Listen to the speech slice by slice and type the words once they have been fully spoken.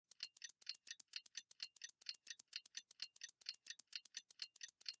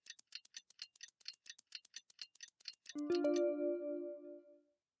What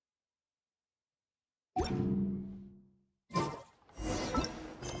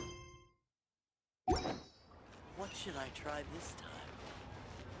should I try this time?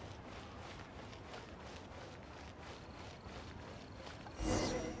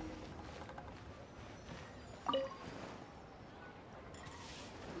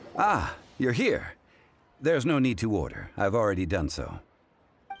 Ah, you're here. There's no need to order. I've already done so.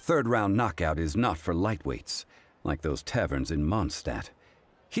 Third round knockout is not for lightweights, like those taverns in Mondstadt.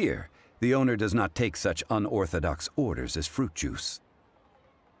 Here, the owner does not take such unorthodox orders as fruit juice.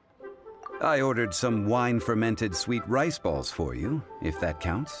 I ordered some wine-fermented sweet rice balls for you, if that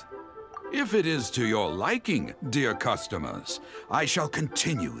counts. If it is to your liking, dear customers, I shall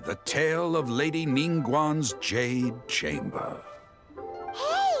continue the tale of Lady Ningguang's Jade Chamber.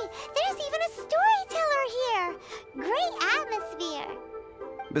 Hey, there's even a storyteller here! Great atmosphere!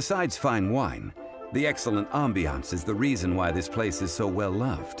 Besides fine wine, the excellent ambiance is the reason why this place is so well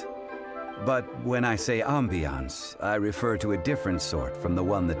loved. But when I say ambiance, I refer to a different sort from the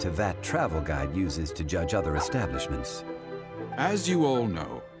one the Tevat travel guide uses to judge other establishments. As you all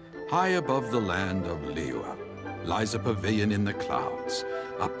know, high above the land of Liyue lies a pavilion in the clouds,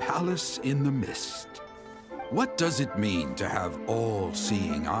 a palace in the mist. What does it mean to have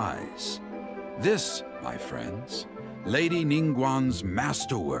all-seeing eyes? This, my friends, Lady Ningguang's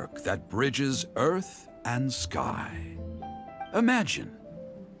masterwork that bridges earth and sky. Imagine,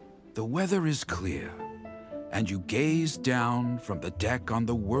 the weather is clear, and you gaze down from the deck on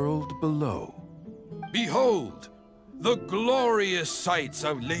the world below. Behold, the glorious sights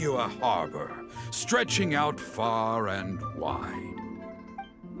of Liyue Harbor, stretching out far and wide.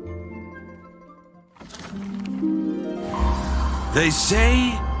 They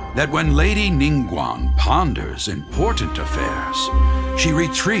say that when Lady Ningguang ponders important affairs, she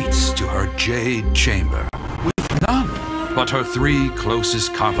retreats to her Jade Chamber with none but her 3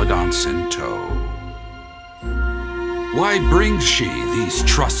 closest confidants in tow. Why brings she these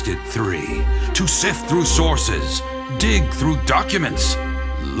trusted 3 to sift through sources, dig through documents,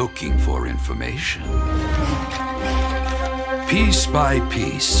 looking for information? Piece by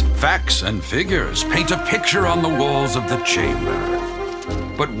piece, facts and figures paint a picture on the walls of the chamber.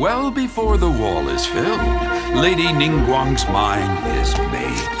 But well before the wall is filled, Lady Ningguang's mind is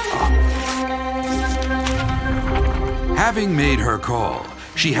made up. Having made her call,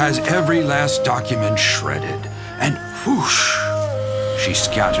 she has every last document shredded, and whoosh, she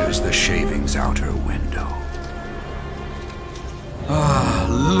scatters the shavings out her window. Ah,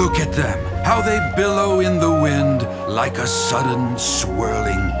 look at them, how they billow in the wind like a sudden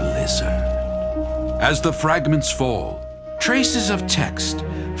swirling blizzard. As the fragments fall, traces of text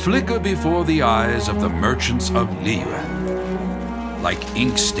flicker before the eyes of the merchants of Liyue, like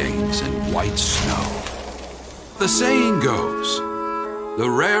ink stains in white snow. The saying goes, the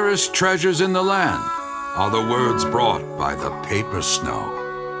rarest treasures in the land are the words brought by the paper snow.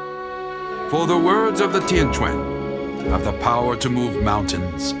 For the words of the Tianquan have the power to move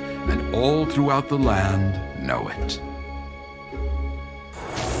mountains, and all throughout the land know it.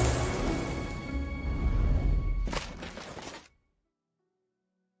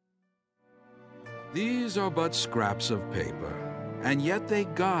 These are but scraps of paper, and yet they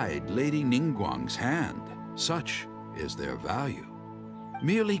guide Lady Ningguang's hand. Such is their value.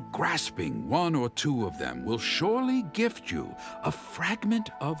 Merely grasping 1 or 2 of them will surely gift you a fragment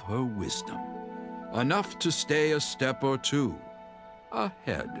of her wisdom, enough to stay a step or 2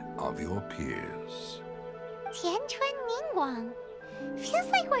 ahead of your peers. Tianquan Ningguang.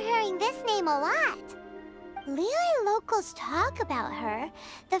 Feels like we're hearing this name a lot. Liyue locals talk about her.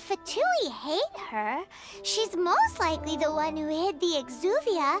 The Fatui hate her. She's most likely the one who hid the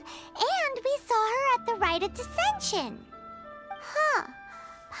Exuvia, and we saw her at the Rite of Dissension. Huh.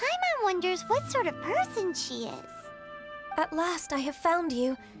 Paimon wonders what sort of person she is. At last I have found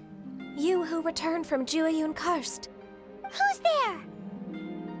you. You who returned from Jueyun Karst. Who's there?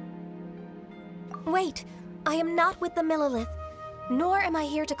 Wait, I am not with the Millelith, nor am I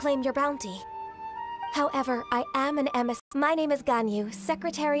here to claim your bounty. However, I am an emissary. My name is Ganyu,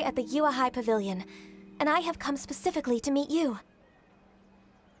 secretary at the Yuehai Pavilion, and I have come specifically to meet you.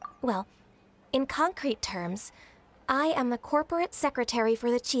 Well, in concrete terms, I am the corporate secretary for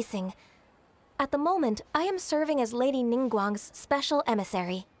the Qixing. At the moment, I am serving as Lady Ningguang's special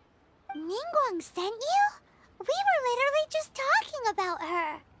emissary. Ningguang sent you? We were literally just talking about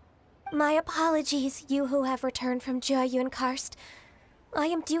her. My apologies, you who have returned from Jueyun Karst. I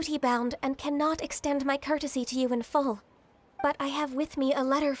am duty-bound and cannot extend my courtesy to you in full. But I have with me a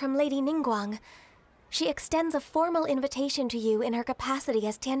letter from Lady Ningguang. She extends a formal invitation to you in her capacity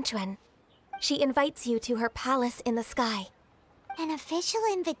as Tianquan. She invites you to her palace in the sky. An official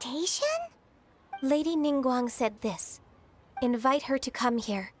invitation? Lady Ningguang said this. Invite her to come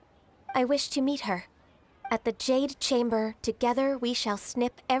here. I wish to meet her. At the Jade Chamber, together we shall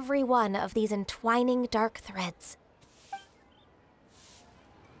snip every one of these entwining dark threads.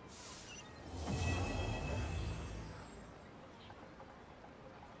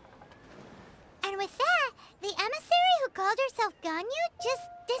 And with that, the emissary who called herself Ganyu just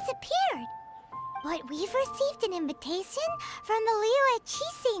disappeared. But we've received an invitation from the Liyue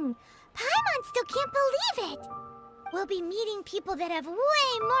Qixing. Paimon still can't believe it. We'll be meeting people that have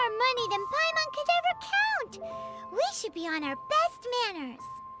way more money than Paimon could ever count. We should be on our best manners.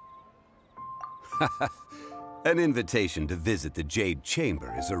 An invitation to visit the Jade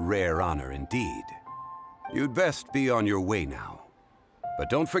Chamber is a rare honor indeed. You'd best be on your way now. But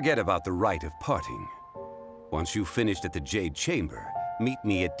don't forget about the rite of parting. Once you've finished at the Jade Chamber, meet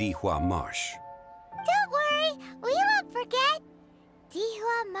me at Dihua Marsh. Don't worry, we won't forget.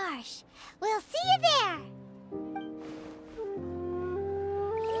 Dihua Marsh. We'll see you there.